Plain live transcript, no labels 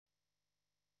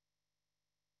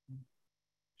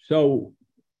So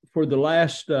for the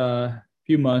last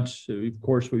few months, of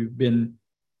course, we've been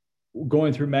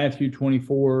going through Matthew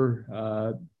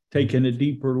 24, taking a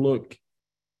deeper look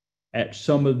at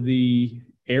some of the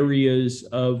areas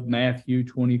of Matthew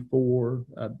 24.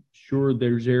 I'm sure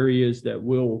there's areas that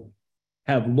we'll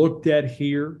have looked at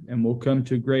here and we'll come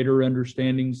to greater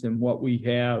understandings than what we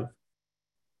have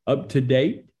up to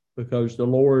date, because the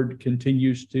Lord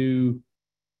continues to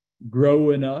grow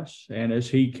in us. And as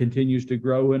he continues to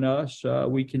grow in us,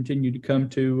 we continue to come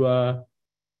to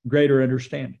greater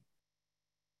understanding.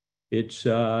 It's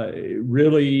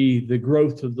really the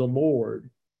growth of the Lord,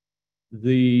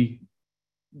 the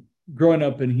growing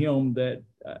up in him that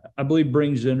I believe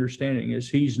brings understanding. As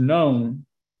he's known,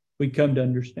 we come to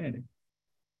understanding.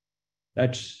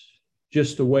 That's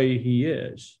just the way he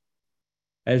is.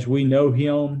 As we know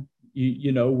him,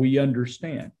 we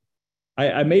understand.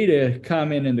 I made a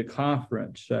comment in the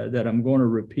conference that I'm going to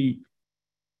repeat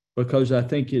because I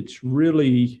think it's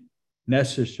really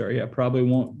necessary. I probably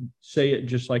won't say it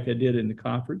just like I did in the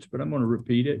conference, but I'm going to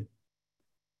repeat it.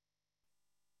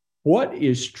 What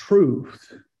is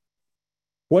truth?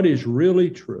 What is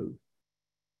really true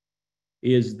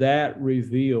is that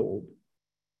revealed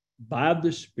by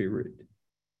the Spirit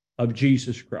of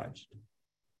Jesus Christ.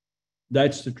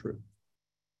 That's the truth.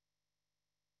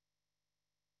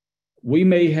 We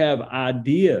may have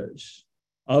ideas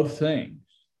of things,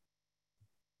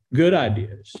 good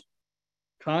ideas,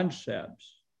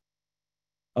 concepts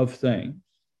of things,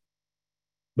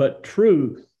 but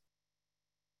truth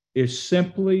is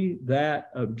simply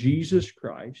that of Jesus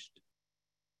Christ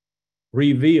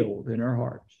revealed in our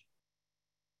hearts.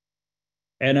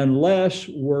 And unless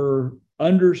we're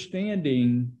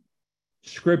understanding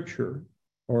Scripture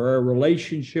or our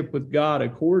relationship with God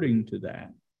according to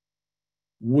that,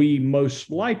 we most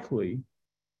likely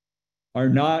are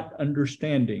not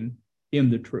understanding in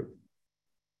the truth.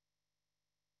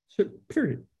 So,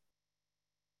 period.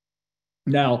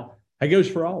 Now, that goes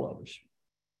for all of us.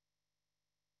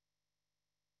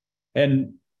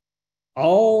 And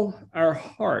all our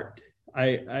heart,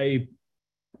 I'm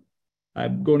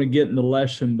going to get in the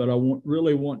lesson, but I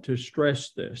really want to stress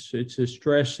this. It's a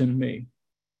stress in me.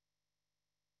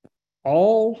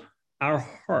 All our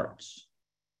hearts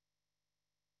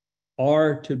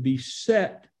are to be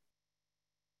set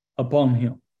upon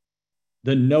him,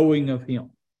 the knowing of him.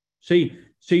 See,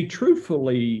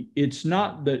 truthfully, it's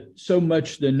not so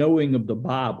much the knowing of the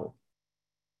Bible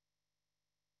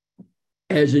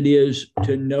as it is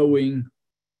to knowing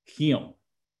him.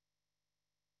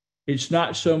 It's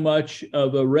not so much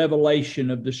of a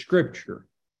revelation of the Scripture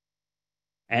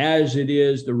as it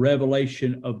is the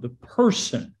revelation of the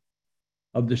person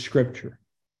of the Scripture.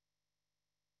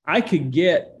 I could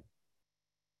get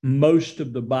most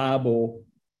of the Bible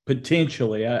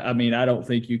potentially. I mean, I don't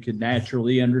think you could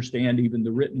naturally understand even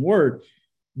the written word,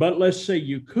 but let's say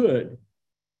you could.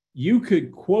 You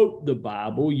could quote the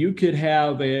Bible. You could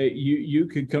have you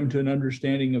could come to an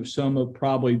understanding of some of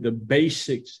probably the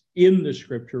basics in the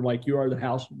Scripture, like you are the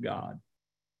house of God.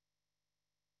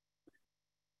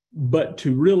 But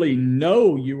to really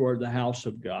know you are the house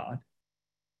of God,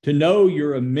 to know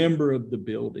you're a member of the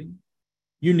building,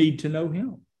 you need to know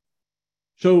him.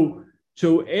 So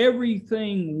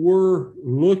everything we're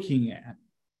looking at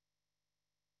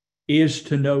is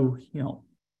to know him,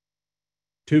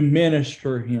 to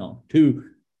minister him,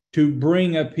 to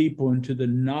bring a people into the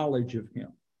knowledge of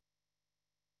him.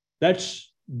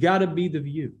 That's got to be the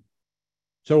view.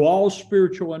 So all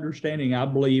spiritual understanding, I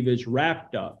believe, is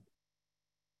wrapped up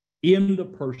in the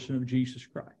person of Jesus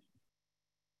Christ.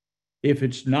 If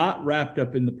it's not wrapped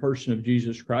up in the person of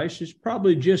Jesus Christ, it's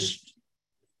probably just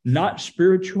not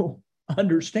spiritual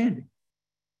understanding.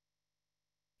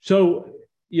 So,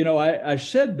 I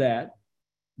said that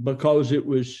because it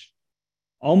was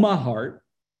on my heart.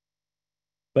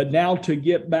 But now to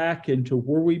get back into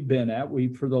where we've been at,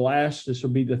 this will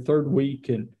be the third week,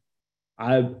 and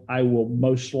I will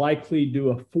most likely do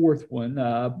a fourth one.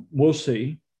 We'll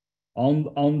see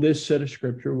on this set of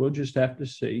Scripture. We'll just have to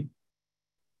see.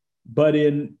 But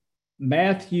in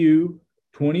Matthew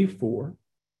 24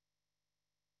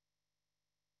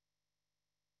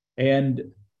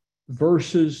 and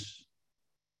verses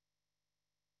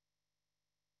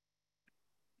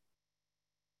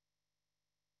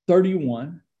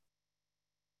 31,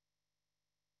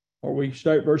 or we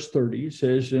start verse 30, it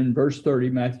says in verse 30,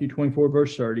 Matthew 24,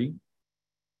 verse 30,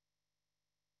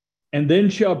 "And then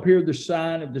shall appear the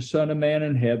sign of the Son of Man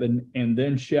in heaven, and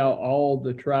then shall all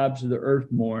the tribes of the earth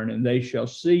mourn, and they shall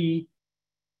see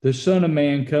the Son of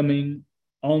Man coming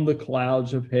on the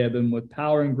clouds of heaven with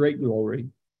power and great glory.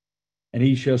 And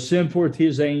he shall send forth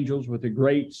his angels with a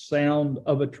great sound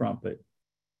of a trumpet,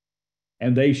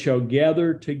 and they shall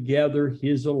gather together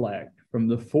his elect from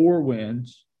the four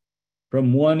winds,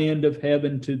 from one end of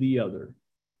heaven to the other.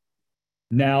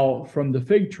 Now, from the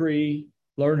fig tree,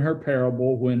 learn her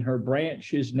parable. When her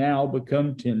branch is now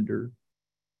become tender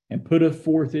and putteth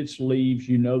forth its leaves,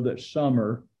 you know that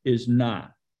summer is nigh.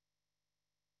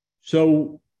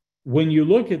 So when you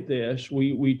look at this,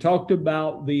 we talked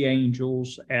about the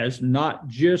angels as not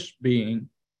just being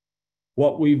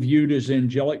what we viewed as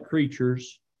angelic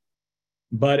creatures,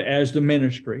 but as the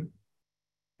ministry.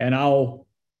 And I'll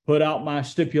put out my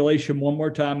stipulation one more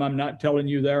time. I'm not telling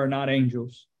you there are not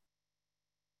angels.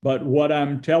 But what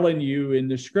I'm telling you in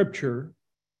the scripture,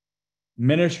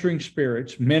 ministering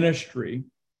spirits, ministry,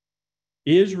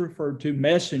 is referred to,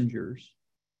 messengers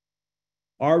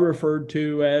are referred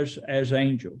to as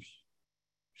angels.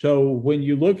 So when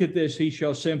you look at this, he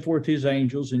shall send forth his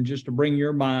angels. And just to bring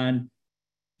your mind,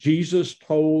 Jesus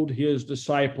told his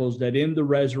disciples that in the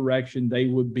resurrection, they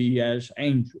would be as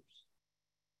angels.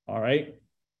 All right.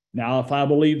 Now, if I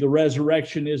believe the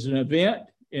resurrection is an event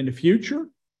in the future,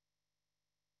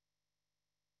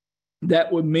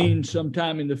 that would mean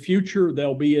sometime in the future,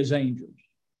 they'll be as angels.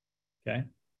 Okay.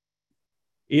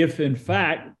 If in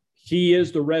fact, he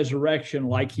is the resurrection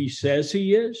like he says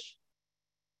he is,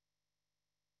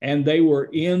 and they were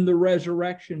in the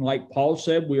resurrection, like Paul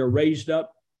said, we are raised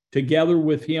up together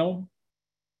with him,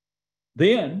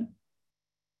 then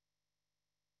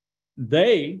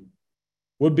they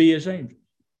would be his angels.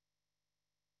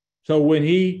 So when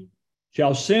he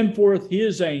shall send forth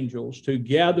his angels to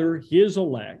gather his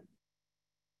elect,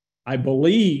 I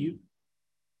believe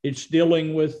it's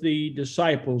dealing with the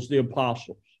disciples, the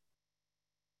apostles.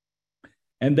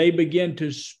 And they begin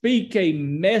to speak a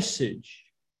message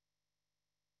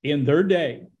in their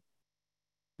day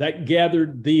that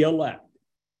gathered the elect.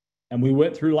 And we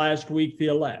went through last week the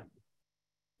elect.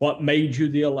 What made you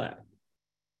the elect?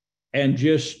 And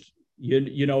just,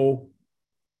 you know,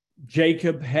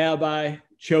 Jacob have I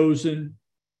chosen,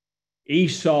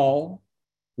 Esau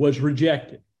was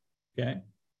rejected. Okay.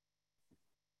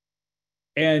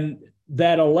 And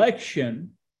that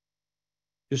election,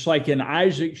 just like in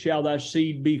Isaac shall thy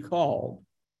seed be called,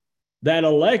 that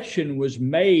election was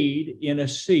made in a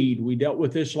seed. We dealt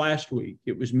with this last week.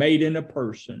 It was made in a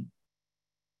person.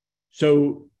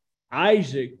 So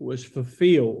Isaac was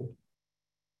fulfilled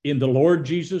in the Lord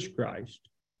Jesus Christ.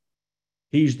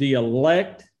 He's the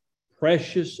elect,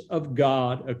 precious of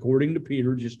God, according to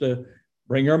Peter, just to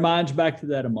bring our minds back to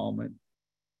that a moment.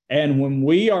 And when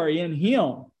we are in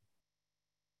him,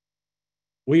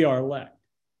 we are elect.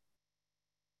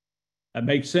 That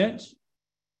makes sense?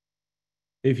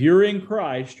 If you're in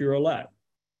Christ, you're elect.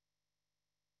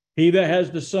 He that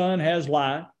has the Son has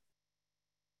life.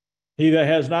 He that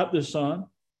has not the Son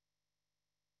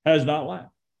has not life.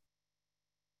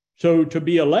 So to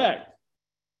be elect,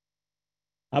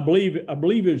 I believe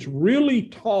it's really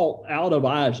taught out of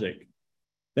Isaac.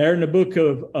 There in the book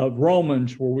of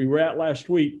Romans, where we were at last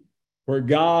week, where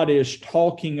God is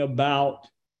talking about,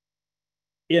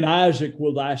 in Isaac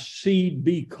will thy seed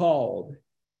be called,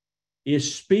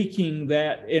 is speaking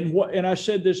that, and I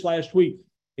said this last week,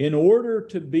 in order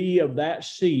to be of that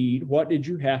seed, what did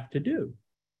you have to do?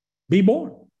 Be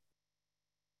born.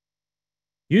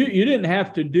 You didn't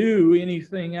have to do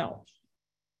anything else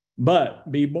but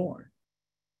be born.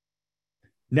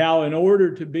 Now, in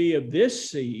order to be of this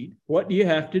seed, what do you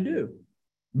have to do?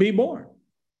 Be born.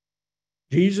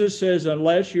 Jesus says,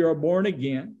 unless you are born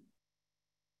again,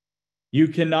 you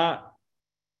cannot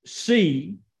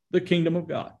see the kingdom of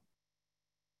God.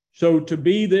 So to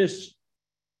be this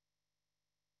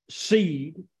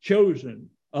seed, chosen,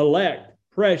 elect,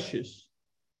 precious,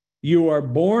 you are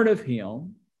born of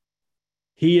him.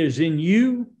 He is in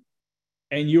you,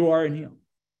 and you are in him.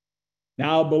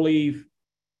 Now I believe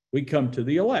we come to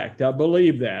the elect. I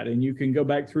believe that. And you can go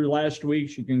back through last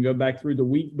week's, you can go back through the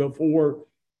week before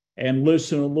and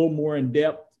listen a little more in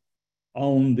depth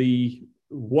on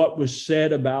what was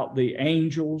said about the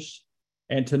angels.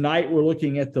 And tonight we're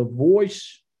looking at the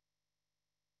voice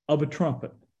of a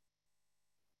trumpet.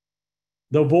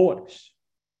 The voice.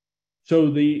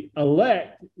 So the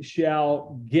elect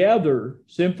shall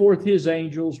send forth his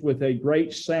angels with a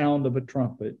great sound of a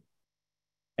trumpet.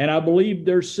 And I believe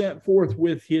they're sent forth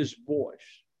with his voice.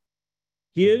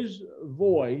 His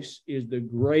voice is the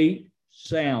great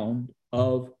sound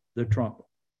of the trumpet.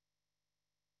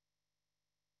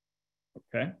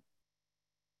 Okay?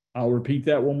 I'll repeat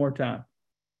that one more time.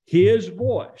 His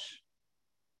voice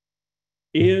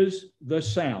is the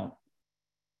sound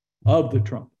of the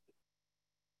trumpet.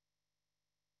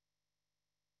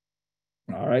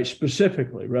 All right,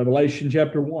 specifically, Revelation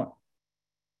chapter 1.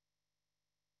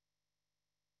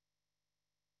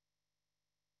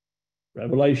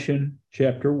 Revelation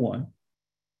chapter 1,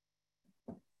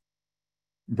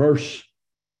 verse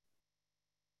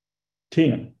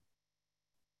 10.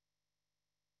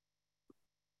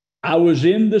 I was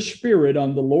in the Spirit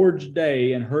on the Lord's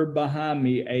day and heard behind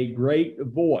me a great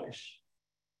voice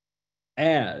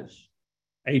as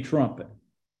a trumpet.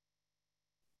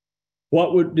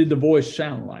 What did the voice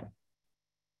sound like?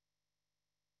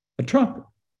 A trumpet.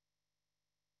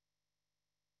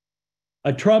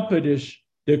 A trumpet is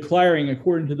declaring,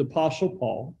 according to the Apostle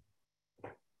Paul,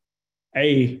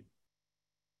 when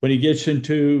he gets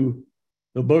into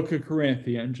the book of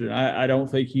Corinthians, and I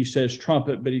don't think he says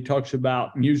trumpet, but he talks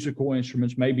about musical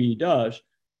instruments, maybe he does,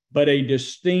 but a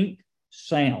distinct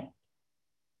sound.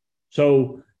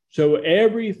 So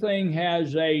everything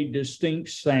has a distinct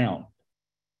sound.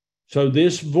 So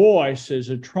this voice as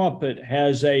a trumpet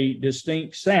has a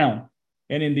distinct sound.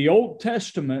 And in the Old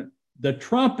Testament, the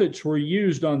trumpets were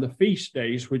used on the feast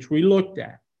days, which we looked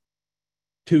at,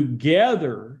 to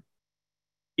gather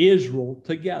Israel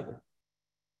together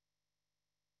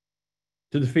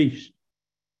to the feast.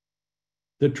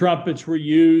 The trumpets were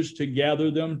used to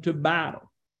gather them to battle.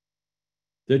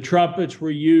 The trumpets were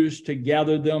used to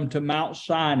gather them to Mount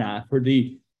Sinai for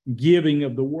the giving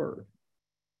of the word.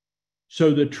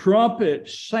 So the trumpet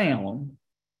sound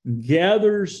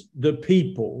gathers the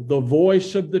people, the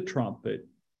voice of the trumpet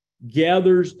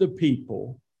gathers the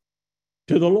people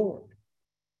to the Lord.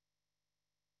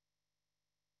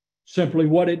 Simply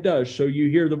what it does. So you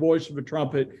hear the voice of a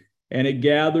trumpet and it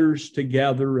gathers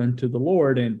together unto the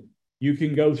Lord. And you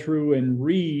can go through and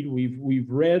read, we've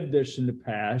read this in the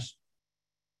past,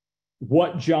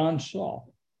 what John saw.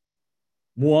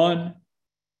 One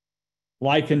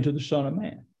likened to the Son of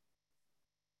Man.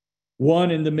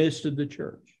 One in the midst of the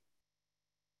church.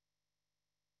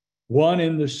 One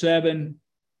in the 7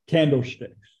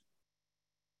 candlesticks.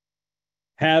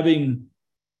 Having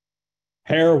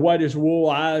hair white as wool,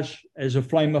 eyes as a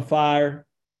flame of fire,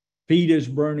 feet as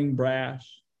burning brass.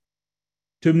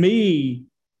 To me,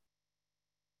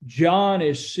 John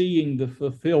is seeing the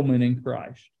fulfillment in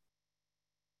Christ.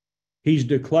 He's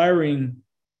declaring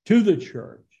to the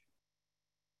church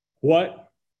what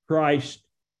Christ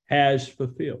has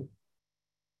fulfilled.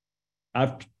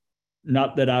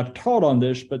 Not that I've taught on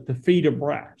this, but the feet of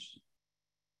brass.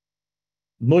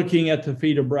 Looking at the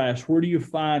feet of brass, where do you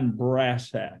find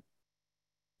brass at?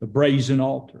 The brazen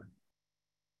altar.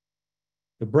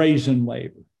 The brazen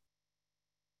laver.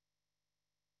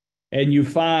 And you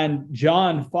find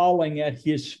John falling at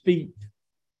his feet.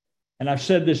 And I've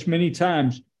said this many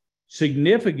times,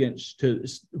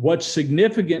 what's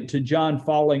significant to John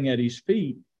falling at his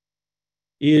feet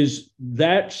is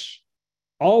that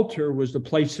altar was the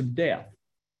place of death.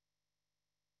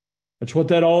 That's what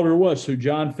that altar was. So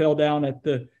John fell down at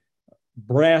the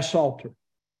brass altar.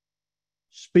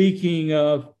 Speaking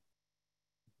of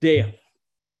death.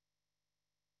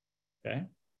 Okay?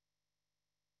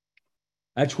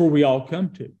 That's where we all come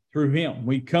to, through him.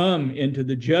 We come into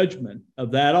the judgment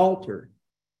of that altar,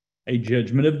 a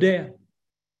judgment of death,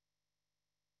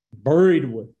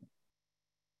 buried with him.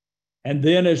 And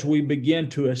then as we begin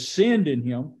to ascend in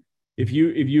him, if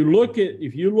you look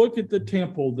at the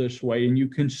temple this way and you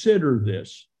consider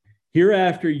this,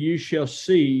 hereafter you shall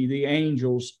see the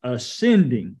angels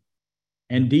ascending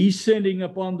and descending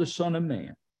upon the Son of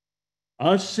Man.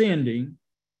 Ascending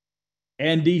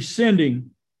and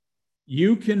descending.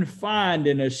 You can find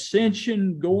an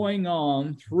ascension going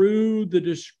on through the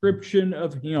description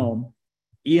of him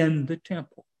in the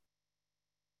temple.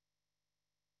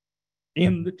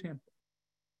 In the temple.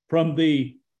 From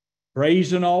the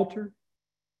brazen altar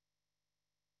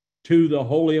to the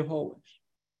Holy of Holies.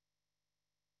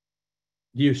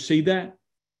 Do you see that?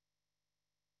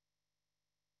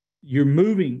 You're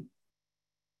moving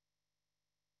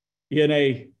in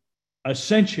a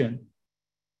ascension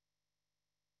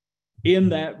in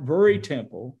that very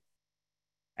temple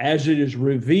as it is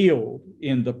revealed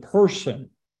in the person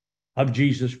of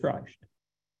Jesus Christ.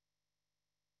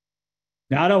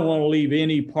 Now, I don't want to leave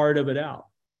any part of it out.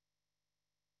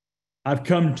 I've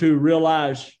come to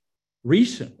realize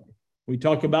recently, we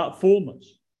talk about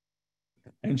fullness.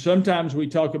 And sometimes we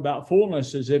talk about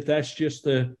fullness as if that's just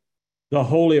the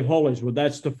Holy of Holies. Well,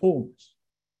 that's the fullness.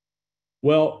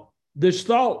 Well, this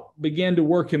thought began to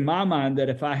work in my mind that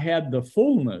if I had the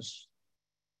fullness,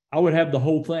 I would have the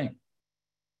whole thing.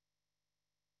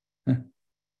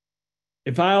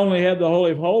 If I only have the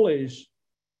Holy of Holies,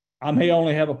 I may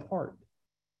only have a part.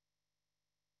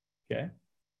 Okay?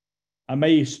 I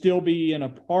may still be in a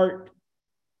part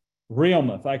realm,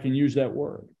 if I can use that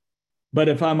word. But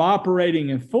if I'm operating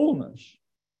in fullness,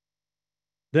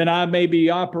 then I may be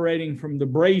operating from the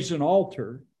brazen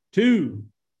altar to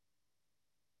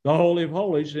the Holy of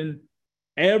Holies, and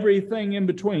everything in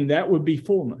between. That would be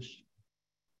fullness.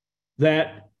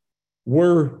 That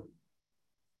we're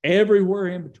everywhere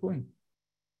in between.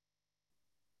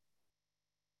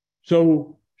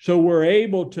 So we're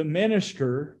able to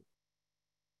minister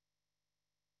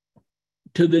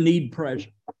to the need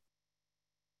present,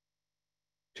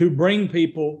 to bring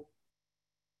people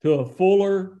to a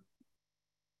fuller,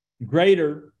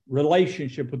 greater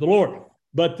relationship with the Lord.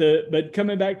 But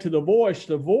coming back to the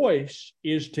voice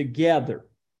is together.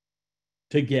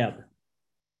 Together.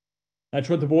 That's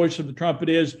what the voice of the trumpet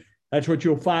is. That's what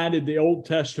you'll find in the Old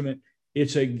Testament.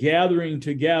 It's a gathering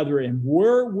together, and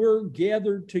where we're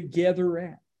gathered together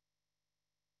at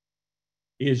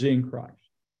is in Christ.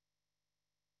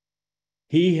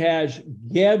 He has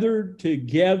gathered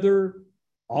together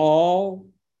all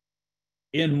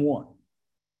in one.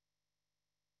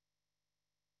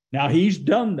 Now, he's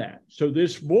done that. So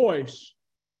this voice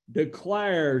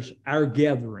declares our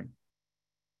gathering.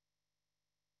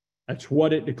 That's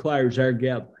what it declares, our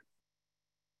gathering.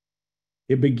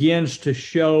 It begins to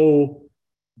show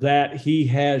that he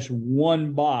has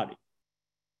one body.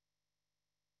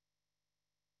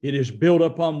 It is built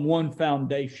upon one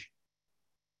foundation.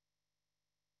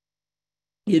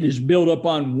 It is built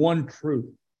upon one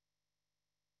truth.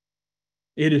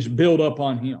 It is built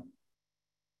upon him.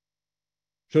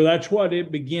 So that's what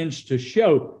it begins to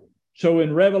show. So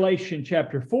in Revelation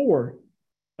chapter 4,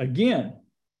 again,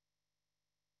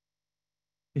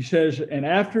 he says, and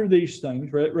after these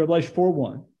things, Revelation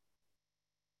 4:1,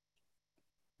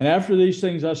 and after these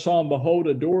things I saw and behold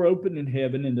a door opened in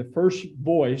heaven, and the first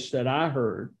voice that I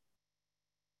heard,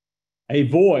 a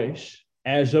voice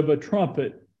as of a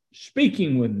trumpet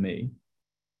speaking with me,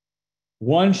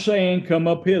 one saying, come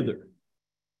up hither.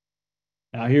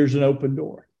 Now here's an open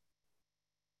door.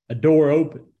 A door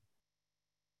open.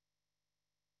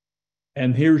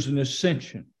 And here's an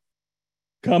ascension.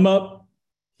 Come up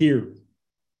here.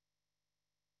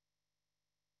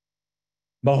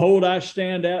 Behold, I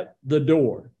stand at the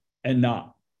door and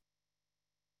knock.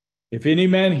 If any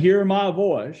man hear my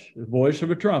voice, the voice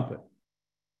of a trumpet,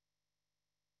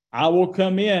 I will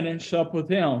come in and sup with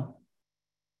him,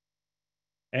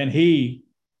 and he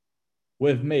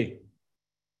with me.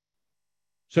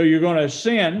 So you're going to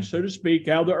ascend, so to speak,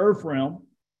 out of the earth realm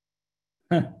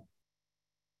and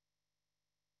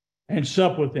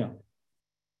sup with him.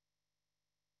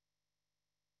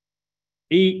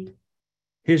 Eat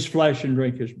his flesh and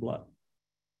drink his blood.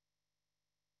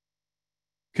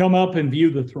 Come up and view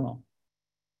the throne.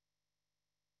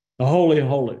 The Holy of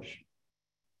Holies.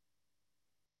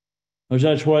 Because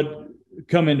that's what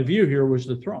come into view here was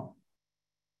the throne.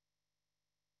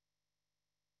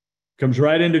 Comes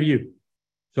right into view.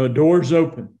 So a door's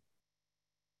open.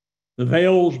 The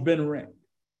veil's been rent.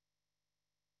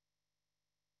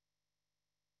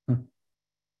 And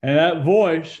that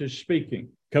voice is speaking.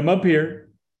 Come up here,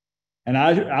 and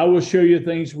I will show you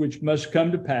things which must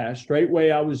come to pass.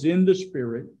 Straightway I was in the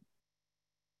Spirit.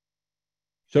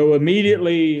 So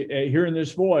immediately hearing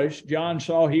this voice, John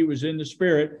saw he was in the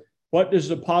Spirit. What does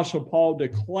the Apostle Paul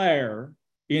declare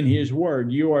in his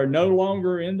word? You are no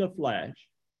longer in the flesh,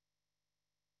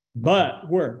 but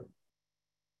where?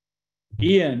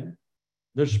 In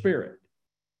the Spirit.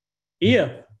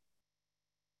 If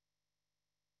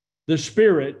the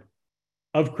Spirit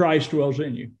of Christ dwells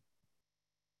in you.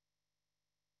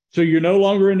 So you're no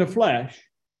longer in the flesh,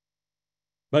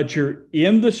 but you're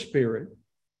in the Spirit.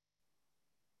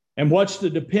 And what's the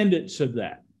dependence of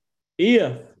that?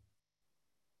 If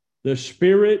the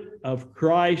Spirit of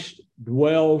Christ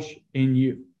dwells in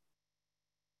you.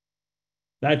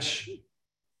 That's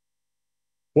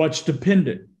what's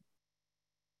dependent.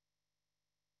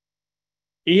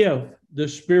 If the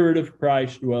Spirit of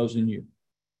Christ dwells in you.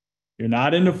 You're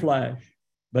not in the flesh,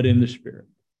 but in the Spirit.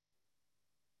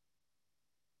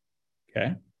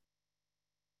 Okay?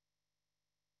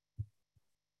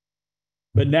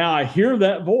 But now I hear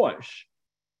that voice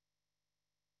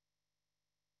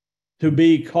to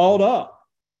be called up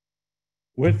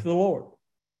with the Lord.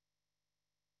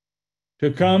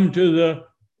 To come to the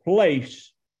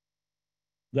place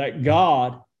that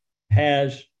God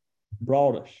has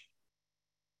brought us.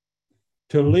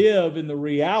 To live in the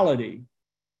reality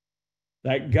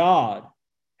that God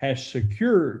has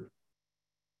secured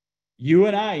you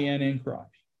and I in Christ.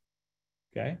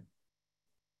 Okay?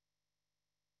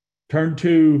 Turn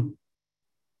to,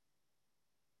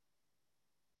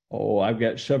 I've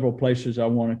got several places I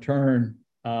want to turn.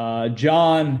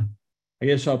 John I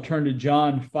guess I'll turn to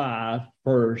John 5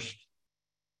 first,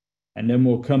 and then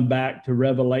we'll come back to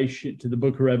Revelation, to the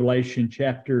book of Revelation,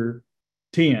 chapter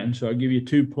 10. So I'll give you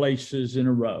two places in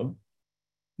a row.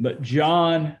 But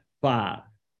John 5.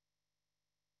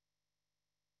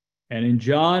 And in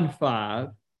John 5,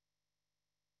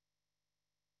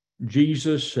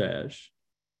 Jesus says,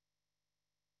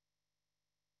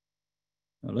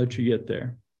 I'll let you get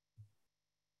there.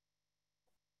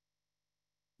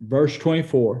 Verse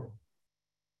 24.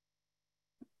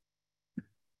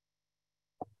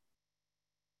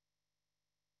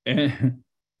 And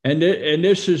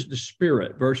this is the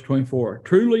Spirit, verse 24.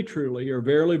 Truly, truly, or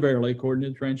verily, verily, according to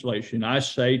the translation, I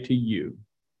say to you,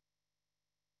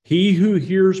 he who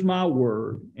hears my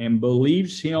word and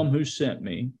believes him who sent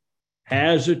me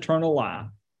has eternal life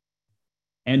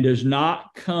and does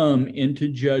not come into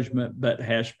judgment, but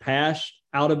has passed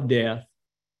out of death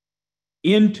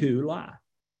into life.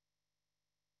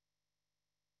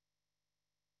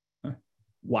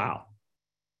 Wow.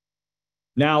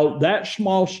 Now, that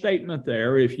small statement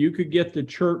there, if you could get the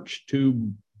church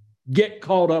to get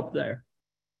caught up there,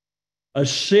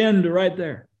 ascend right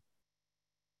there.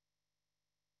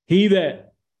 He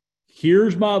that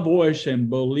hears my voice and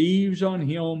believes on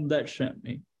him that sent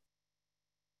me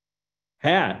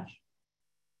has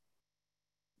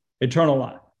eternal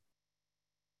life.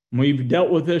 We've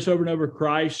dealt with this over and over.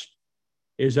 Christ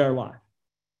is our life.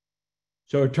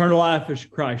 So eternal life is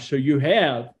Christ. So you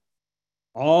have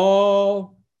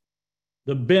all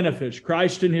the benefits,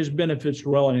 Christ and his benefits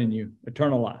dwelling in you,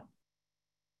 eternal life.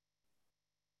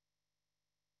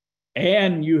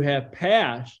 And you have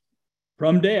passed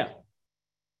from death.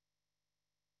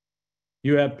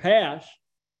 You have passed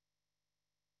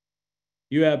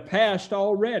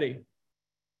already.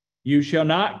 You shall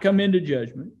not come into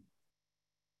judgment,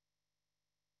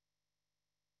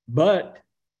 but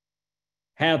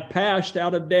have passed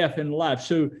out of death in life.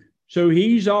 So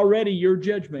he's already your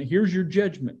judgment. Here's your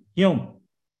judgment, him.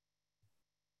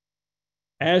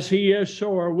 As he is,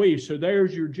 so are we. So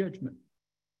there's your judgment.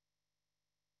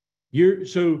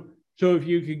 So if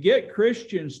you could get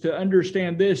Christians to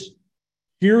understand this,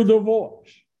 hear the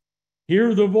voice.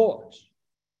 Hear the voice.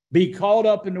 Be caught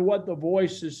up into what the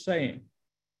voice is saying,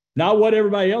 not what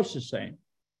everybody else is saying.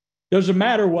 Doesn't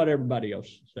matter what everybody else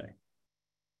is saying.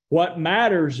 What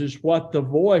matters is what the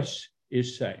voice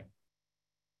is saying.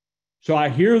 So I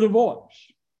hear the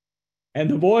voice, and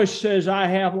the voice says, I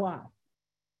have life.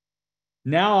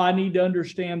 Now I need to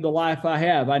understand the life I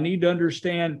have. I need to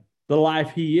understand the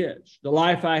life he is. The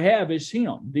life I have is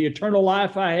him. The eternal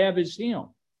life I have is him.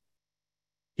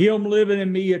 Him living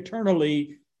in me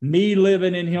eternally, me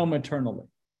living in him eternally.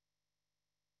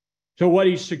 So what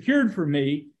he's secured for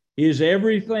me is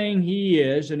everything he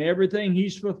is and everything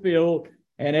he's fulfilled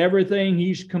and everything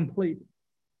he's completed.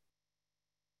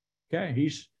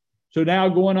 Okay, so now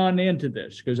going on into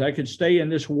this, because I could stay in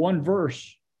this one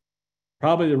verse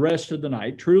probably the rest of the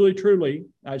night. Truly, truly,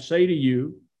 I say to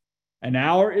you, an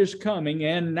hour is coming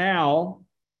and now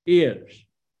is.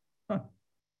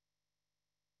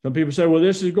 Some people say, well,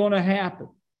 this is going to happen.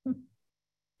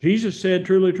 Jesus said,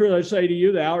 truly, truly, I say to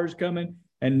you, the hour is coming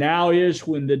and now is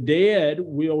when the dead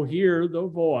will hear the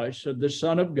voice of the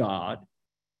Son of God,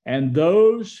 and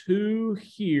those who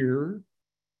hear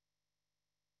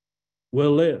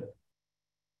will live.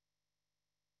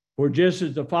 For just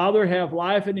as the Father hath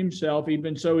life in himself,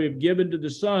 even so he hath given to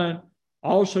the Son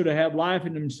also to have life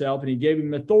in himself, and he gave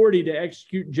him authority to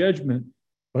execute judgment,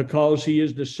 because he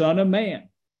is the Son of Man.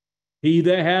 He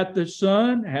that hath the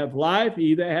Son hath life,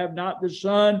 he that hath not the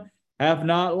Son hath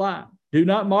not life. Do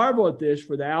not marvel at this,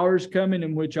 for the hour is coming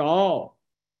in which all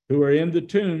who are in the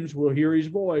tombs will hear his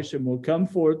voice, and will come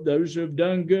forth, those who have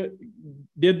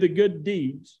did the good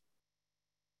deeds,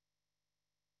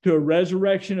 to a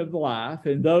resurrection of life,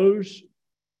 and those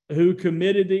who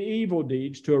committed the evil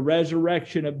deeds to a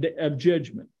resurrection of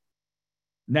judgment.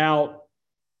 Now,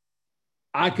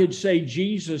 I could say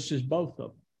Jesus is both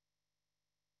of them.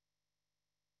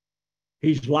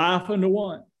 He's life unto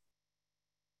one.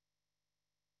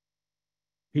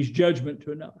 He's judgment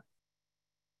to another.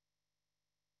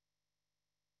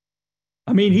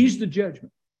 I mean, he's the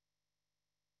judgment.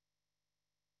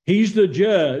 He's the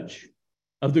judge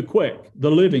of the quick,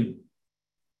 the living,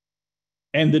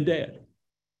 and the dead.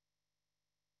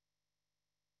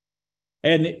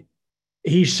 And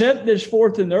he set this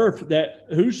forth in the earth, that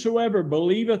whosoever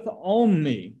believeth on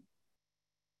me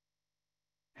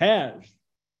has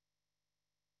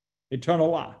eternal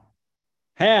life,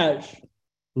 has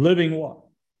living water.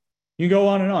 You go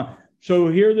on and on. So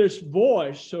hear this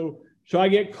voice. So I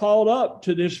get called up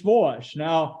to this voice.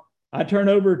 Now I turn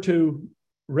over to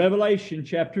Revelation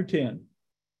chapter 10.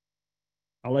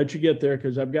 I'll let you get there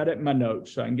because I've got it in my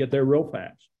notes, so I can get there real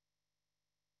fast.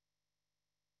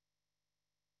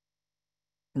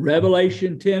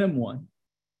 Revelation 10:1.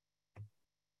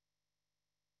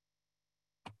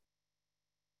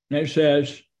 And it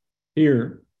says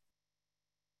here,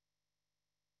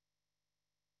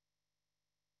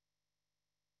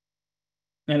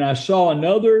 and I saw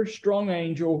another strong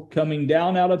angel coming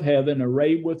down out of heaven,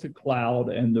 arrayed with a cloud,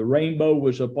 and the rainbow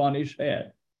was upon his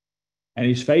head. And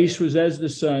his face was as the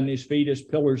sun, his feet as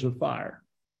pillars of fire.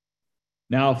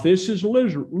 Now, if this is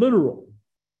literal,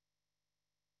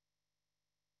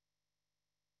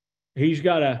 he's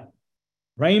got a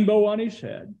rainbow on his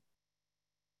head.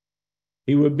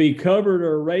 He would be covered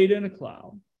or arrayed in a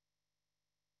cloud.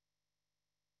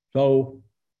 So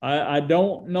I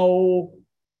don't know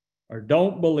or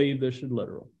don't believe this is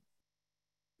literal.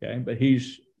 Okay, but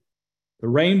the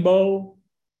rainbow,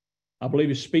 I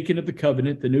believe, is speaking of the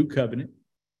covenant, the new covenant.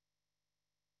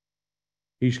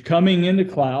 He's coming in the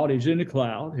cloud. He's in the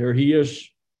cloud. Here he is,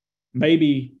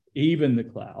 maybe even the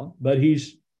cloud, but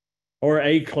or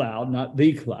a cloud, not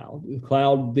the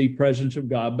cloud, the presence of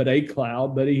God, but a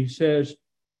cloud. But he says,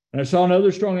 and I saw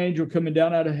another strong angel coming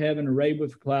down out of heaven, arrayed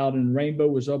with a cloud, and the rainbow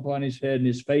was up on his head, and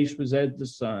his face was as the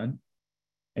sun,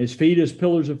 and his feet as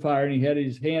pillars of fire, and he had in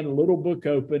his hand a little book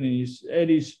open, and he had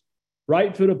his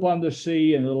right foot upon the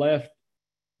sea and the left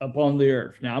upon the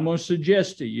earth. Now, I'm going to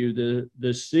suggest to you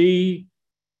the sea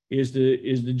is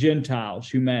the Gentiles,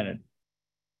 humanity.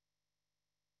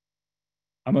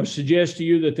 I'm going to suggest to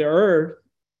you that the earth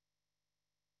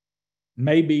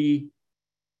may be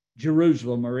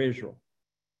Jerusalem or Israel.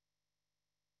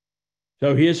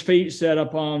 So his feet set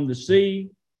upon the sea.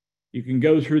 You can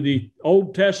go through the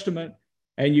Old Testament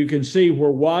and you can see where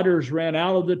waters ran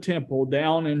out of the temple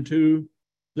down into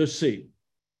the sea.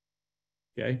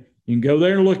 Okay. You can go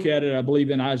there and look at it, I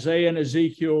believe, in Isaiah and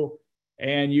Ezekiel.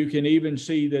 And you can even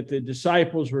see that the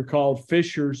disciples were called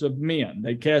fishers of men.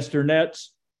 They cast their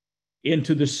nets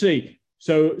into the sea.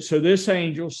 So this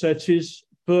angel sets his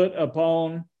foot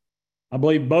upon, I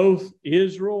believe, both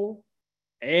Israel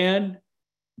and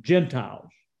Gentiles.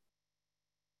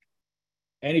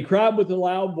 And he cried with a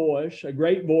loud voice, a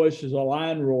great voice as a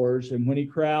lion roars. And when he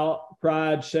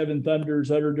cried, seven thunders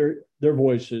uttered their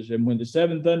voices. And when the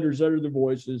seven thunders uttered their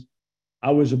voices, I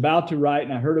was about to write,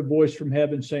 and I heard a voice from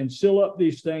heaven saying, seal up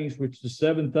these things which the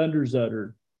seven thunders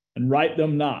uttered, and write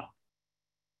them not.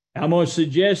 I'm going to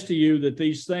suggest to you that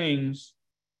these things,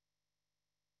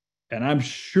 and I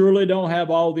surely don't have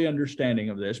all the understanding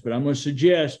of this, but I'm going to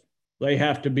suggest they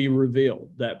have to be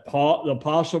revealed. That the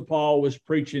Apostle Paul was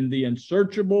preaching the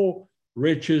unsearchable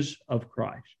riches of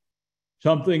Christ,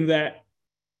 something that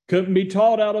couldn't be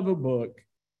taught out of a book,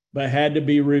 but had to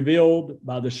be revealed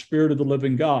by the Spirit of the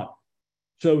living God.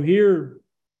 So here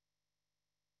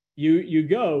you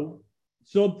go,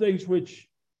 some things which,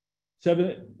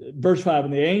 verse 5,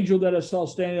 and the angel that I saw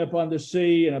standing upon the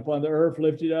sea and upon the earth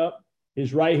lifted up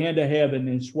his right hand to heaven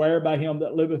and sware by him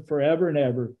that liveth forever and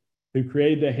ever, who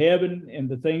created the heaven and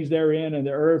the things therein, and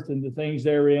the earth and the things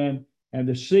therein, and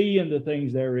the sea and the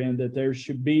things therein, that there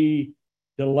should be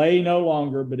delay no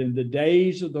longer, but in the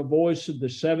days of the voice of the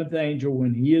seventh angel,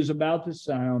 when he is about to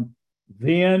sound,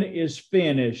 then is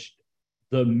finished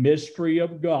the mystery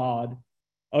of God,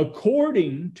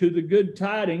 according to the good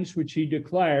tidings which he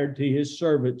declared to his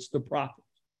servants, the prophets.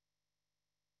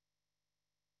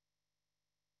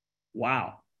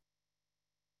 Wow.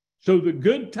 So the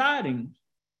good tidings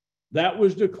that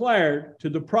was declared to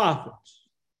the prophets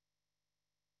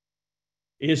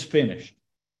is finished.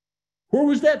 Where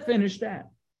was that finished at?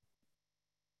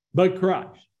 But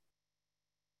Christ.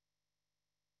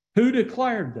 Who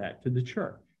declared that to the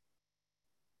church?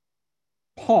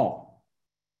 Paul.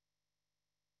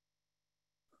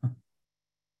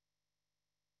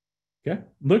 Okay,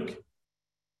 look.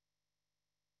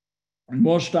 And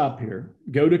we'll stop here.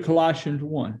 Go to Colossians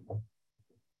 1.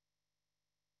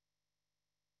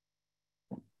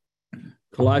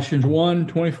 Colossians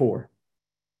 1:24.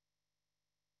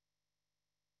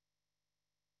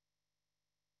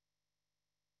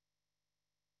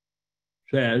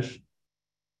 Says,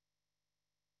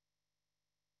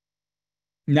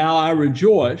 now I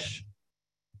rejoice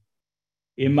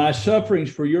in my sufferings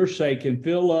for your sake, and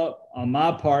fill up on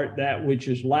my part that which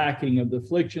is lacking of the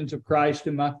afflictions of Christ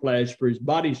in my flesh for his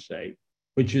body's sake,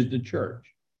 which is the church,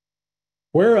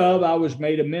 whereof I was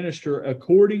made a minister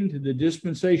according to the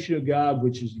dispensation of God,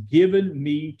 which is given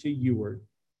me to you,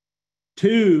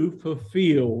 to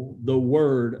fulfill the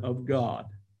word of God.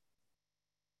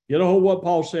 You know what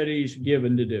Paul said he's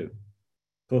given to do?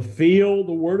 Fulfill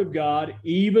the word of God,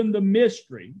 even the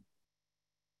mystery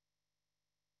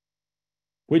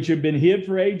which have been hid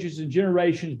for ages and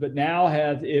generations, but now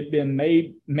hath it been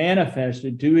made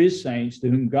manifested to his saints, to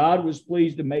whom God was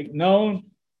pleased to make known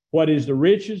what is the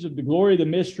riches of the glory of the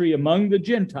mystery among the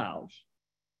Gentiles,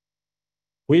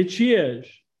 which is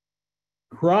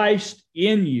Christ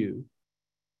in you,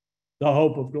 the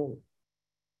hope of glory,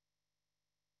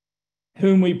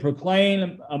 whom we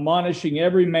proclaim, admonishing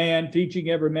every man, teaching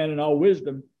every man in all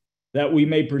wisdom, that we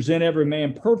may present every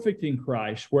man perfect in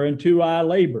Christ, whereunto I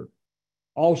labor,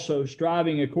 also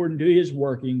striving according to his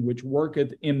working, which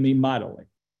worketh in me mightily.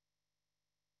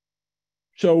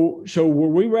 So where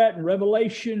we were at in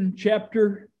Revelation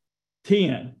chapter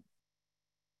 10,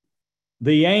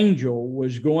 the angel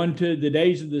was going to the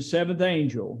days of the seventh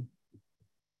angel.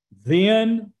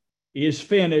 Then is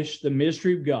finished the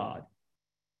mystery of God.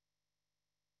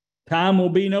 Time will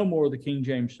be no more, the King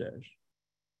James says.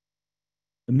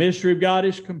 The mystery of God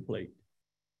is complete.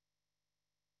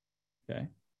 Okay.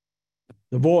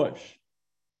 The voice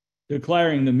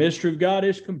declaring the mystery of God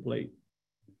is complete.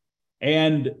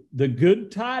 And the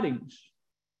good tidings,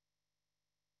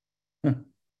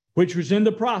 which was in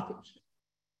the prophets,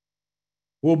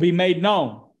 will be made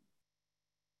known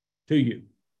to you.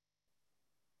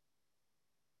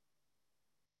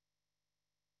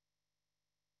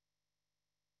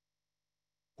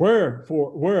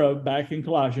 Whereof, back in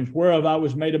Colossians, whereof I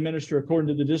was made a minister according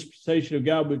to the dispensation of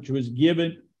God, which was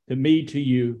given to me to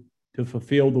you to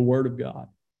fulfill the word of God.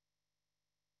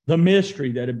 The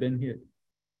mystery that had been hid.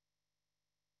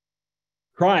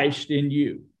 Christ in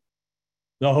you,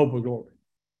 the hope of glory.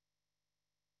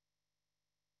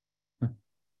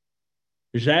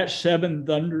 Is that seven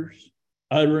thunders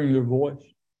uttering their voice?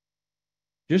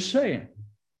 Just saying.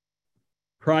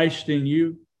 Christ in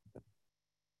you.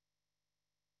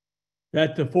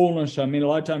 That the fullness, I mean, a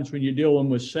lot of times when you're dealing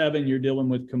with seven, you're dealing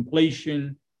with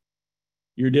completion.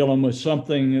 You're dealing with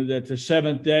something that the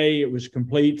seventh day, it was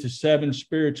complete, the seven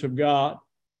spirits of God.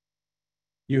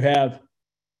 You have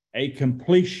a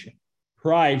completion,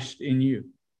 Christ in you.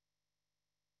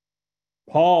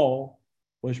 Paul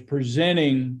was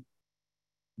presenting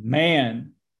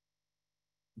man,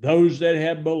 those that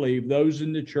have believed, those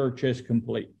in the church, as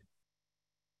complete.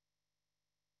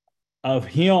 Of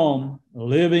him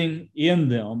living in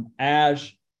them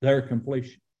as their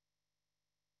completion.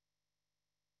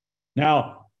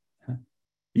 Now,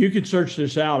 you can search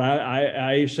this out.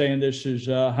 I ain't saying this is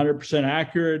 100%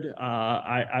 accurate.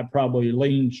 I probably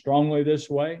lean strongly this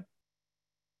way.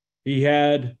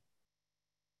 Did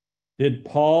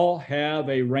Paul have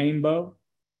a rainbow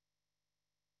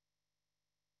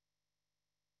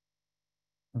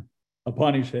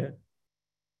upon his head?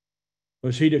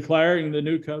 Was he declaring the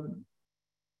new covenant?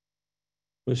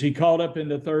 Was he caught up in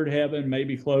the third heaven,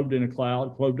 maybe clothed in a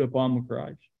cloud, clothed upon with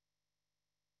Christ?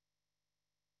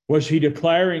 Was he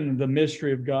declaring the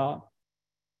mystery of God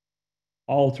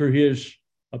all through his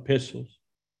epistles?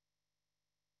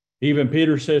 Even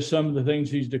Peter says some of the things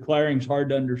he's declaring is hard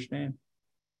to understand.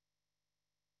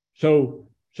 So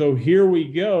here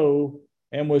we go.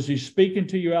 And was he speaking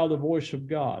to you out of the voice of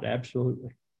God?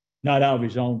 Absolutely. Not out of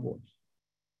his own voice.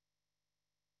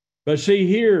 But see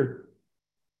here,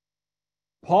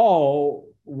 Paul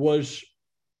was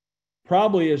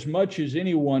probably as much as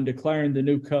anyone declaring the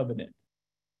new covenant.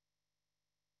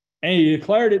 And he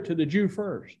declared it to the Jew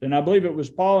first. And I believe it was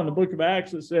Paul in the book of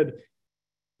Acts that said,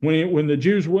 when the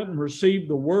Jews wouldn't receive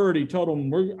the word, he told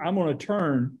them, I'm going to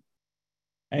turn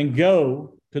and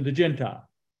go to the Gentile.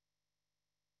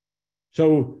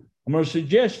 So I'm going to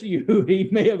suggest to you, he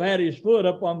may have had his foot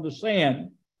up on the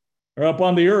sand or up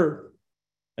on the earth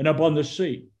and up on the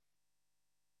sea.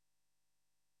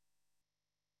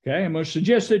 Okay, I'm going to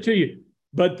suggest that to you.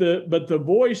 But the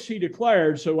voice he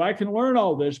declared, so I can learn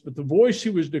all this, but the voice he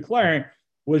was declaring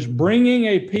was bringing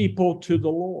a people to the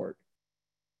Lord.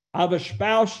 I've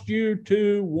espoused you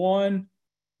to one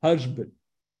husband.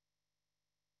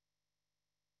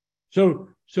 So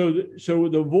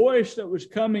the voice that was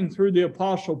coming through the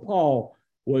Apostle Paul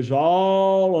was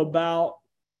all about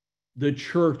the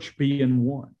church being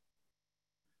one,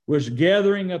 was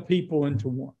gathering a people into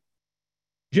one.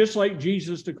 Just like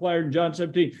Jesus declared in John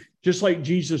 17, just like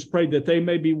Jesus prayed that they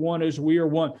may be one as we are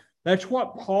one. That's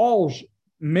what Paul's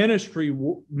ministry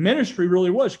really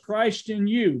was. Christ in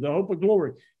you, the hope of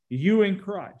glory, you in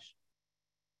Christ.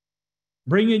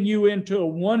 Bringing you into a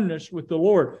oneness with the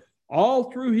Lord,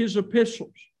 all through his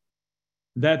epistles,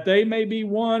 that they may be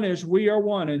one as we are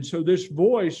one. And so this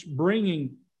voice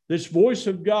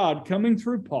of God coming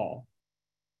through Paul,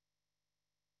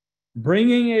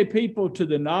 bringing a people to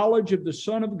the knowledge of the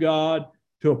Son of God,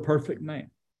 to a perfect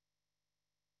man,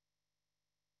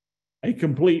 a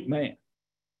complete man,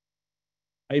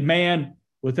 a man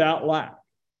without lack.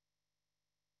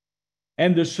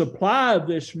 And the supply of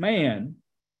this man,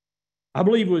 I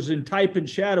believe, was in type and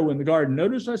shadow in the garden.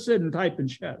 Notice I said in type and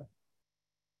shadow.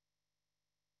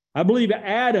 I believe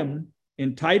Adam,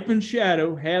 in type and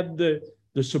shadow, had the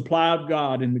supply of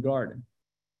God in the garden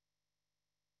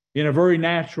in a very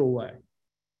natural way.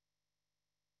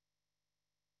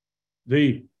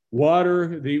 The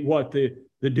water,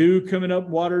 the dew coming up,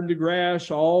 watering the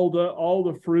grass, all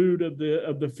the fruit of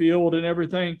the field and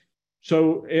everything.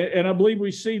 So, and I believe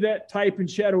we see that type and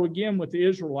shadow again with the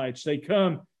Israelites. They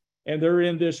come and they're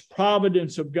in this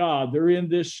providence of God. They're in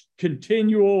this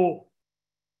continual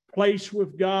place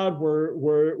with God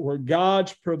where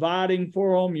God's providing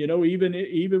for them. You know,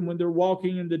 even when they're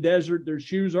walking in the desert, their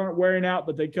shoes aren't wearing out,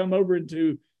 but they come over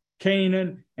into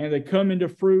Canaan and they come into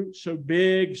fruit so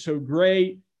big, so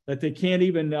great that they can't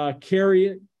even carry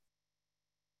it.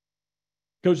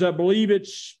 Because I believe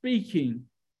it's speaking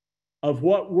of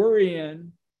what we're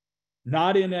in,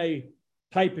 not in a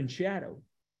type and shadow,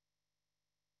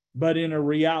 but in a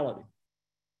reality.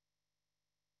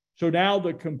 So now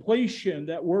the completion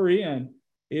that we're in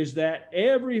is that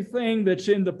everything that's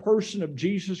in the person of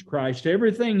Jesus Christ,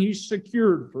 everything he's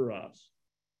secured for us,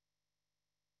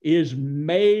 is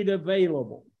made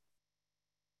available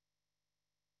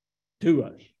to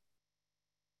us.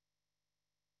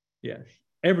 Yes,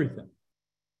 everything.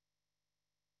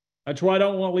 That's why I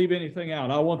don't want to leave anything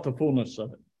out. I want the fullness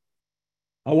of it.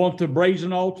 I want the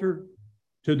brazen altar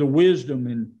to the wisdom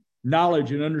and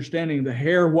knowledge and understanding, the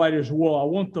hair white as wool. I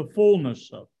want the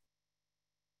fullness of it.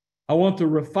 I want the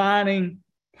refining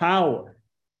power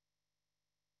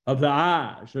of the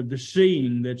eyes, of the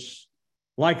seeing that's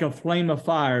like a flame of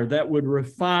fire that would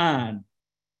refine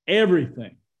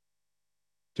everything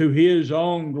to his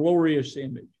own glorious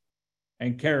image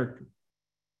and character.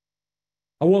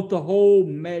 I want the whole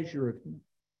measure of him.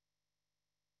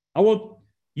 I want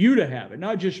you to have it,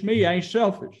 not just me. I ain't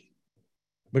selfish,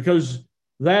 because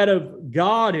that of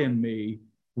God in me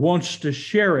wants to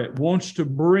share it, wants to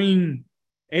bring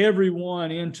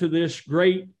everyone into this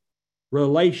great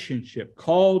relationship,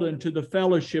 called into the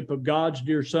fellowship of God's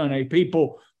dear Son, a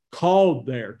people called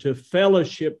there to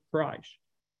fellowship Christ.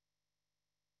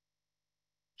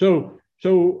 So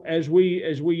as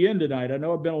we end tonight, I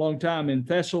know it's been a long time in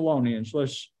Thessalonians.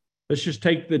 Let's just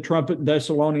take the trumpet in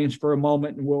Thessalonians for a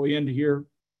moment, and we'll end here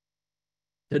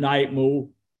tonight. And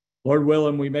we'll, Lord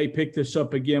willing, we may pick this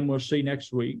up again. We'll see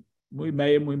next week. We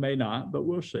may and we may not, but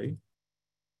we'll see.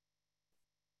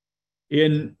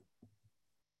 In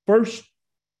 1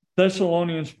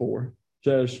 Thessalonians 4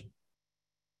 says,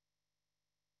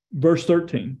 verse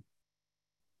 13.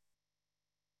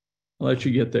 I'll let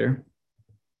you get there.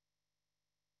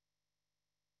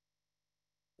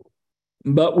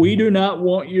 But we do not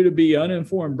want you to be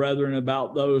uninformed, brethren,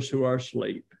 about those who are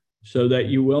asleep, so that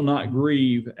you will not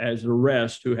grieve as the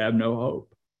rest who have no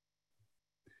hope.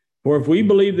 For if we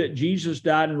believe that Jesus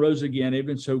died and rose again,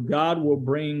 even so God will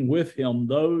bring with him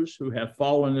those who have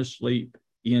fallen asleep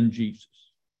in Jesus.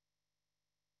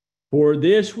 For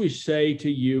this we say to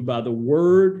you by the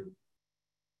word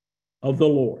of the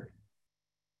Lord.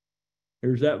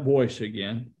 Here's that voice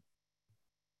again.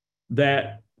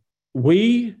 That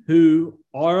we who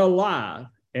are alive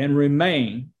and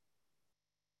remain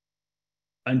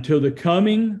until the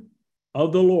coming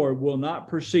of the Lord will not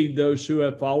precede those who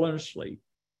have fallen asleep.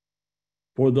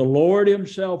 For the Lord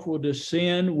himself will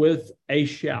descend with a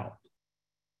shout.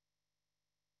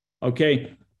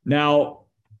 Okay, now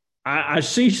I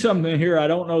see something here I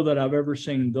don't know that I've ever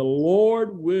seen. The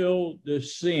Lord will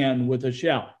descend with a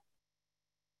shout,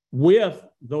 with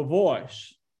the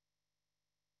voice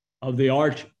of the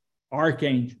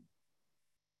archangel.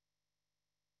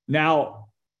 Now,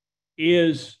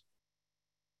 is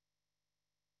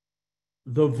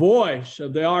the voice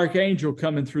of the archangel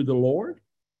coming through the Lord?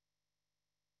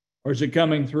 Or is it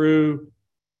coming through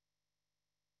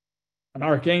an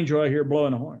archangel out here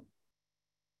blowing a horn?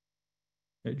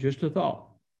 It's just a thought.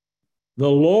 The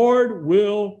Lord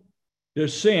will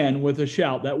descend with a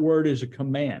shout. That word is a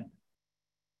command.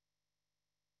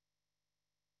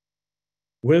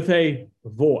 With a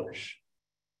voice.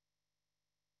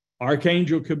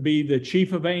 Archangel could be the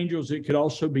chief of angels. It could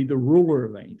also be the ruler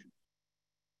of angels.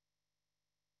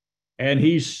 And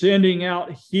he's sending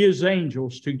out his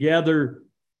angels to gather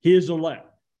his elect.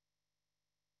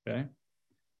 Okay?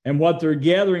 And what they're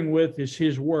gathering with is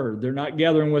his word. They're not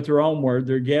gathering with their own word.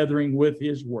 They're gathering with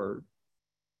his word.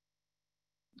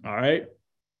 All right?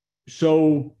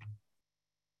 So,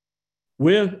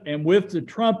 with the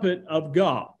trumpet of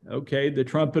God, okay, the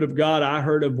trumpet of God, I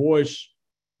heard a voice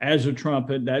as a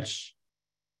trumpet. That's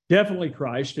definitely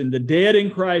Christ, and the dead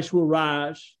in Christ will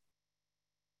rise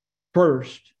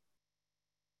first.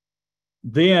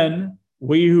 Then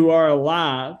we who are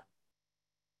alive,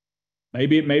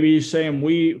 maybe he's saying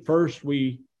we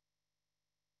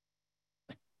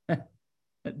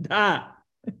die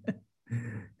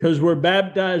because we're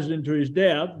baptized into his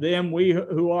death. Then we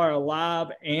who are alive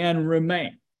and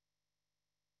remain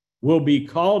will be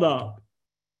called up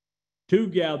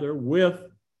together with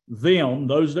them,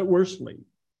 those that were asleep,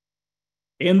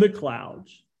 in the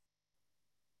clouds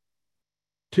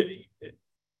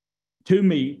to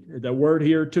meet. The word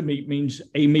here, to meet, means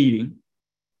a meeting.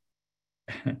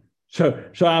 So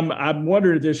I'm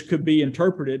wondering if this could be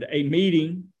interpreted a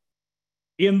meeting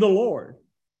in the Lord,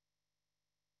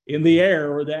 in the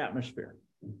air or the atmosphere.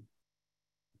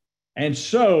 And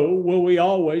so will we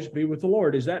always be with the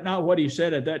Lord. Is that not what he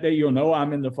said? At that day, you'll know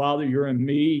I'm in the Father, you're in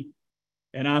me,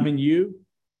 and I'm in you.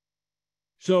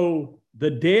 So the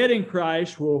dead in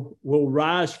Christ will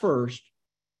rise first.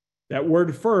 That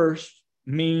word first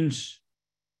means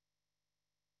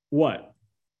what?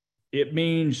 It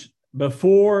means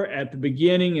before, at the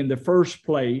beginning, in the first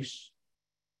place.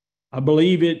 I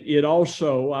believe it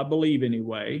also, I believe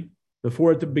anyway,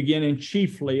 before, at the beginning,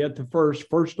 chiefly, at the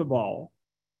first of all,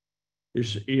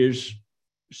 is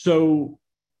so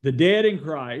the dead in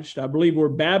Christ, I believe we're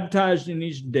baptized in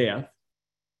his death,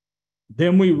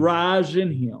 then we rise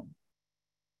in him,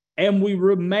 and we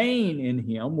remain in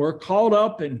him, we're caught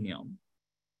up in him,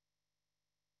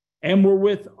 and we're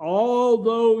with all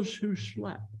those who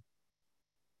slept.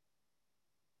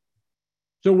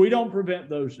 So we don't prevent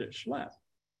those that slept,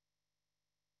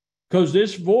 because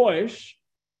this voice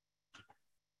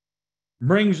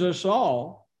brings us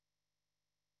all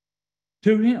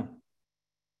to him.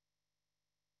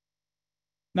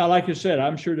 Now, like I said,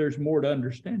 I'm sure there's more to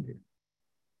understand here,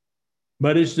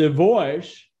 but it's the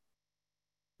voice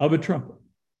of a trumpet.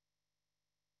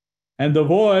 And the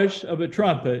voice of a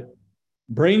trumpet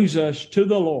brings us to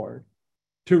the Lord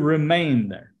to remain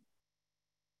there.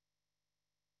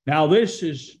 Now, this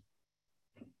is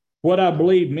what I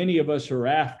believe many of us are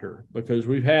after, because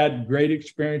we've had great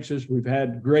experiences. We've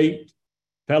had great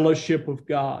fellowship with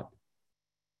God.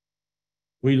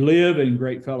 We live in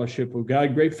great fellowship with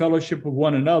God. Great fellowship with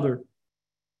one another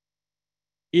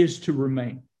is to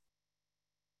remain.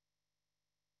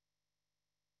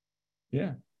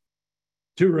 Yeah,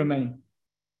 to remain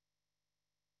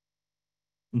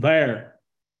there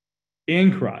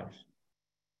in Christ,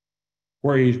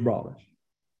 where he's brought us.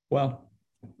 Well,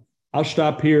 I'll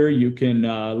stop here. You can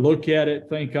look at it,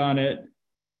 think on it,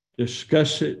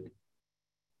 discuss it.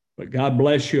 But God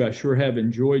bless you. I sure have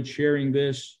enjoyed sharing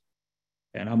this.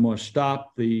 And I'm going to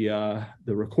stop the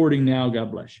recording now.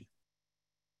 God bless you.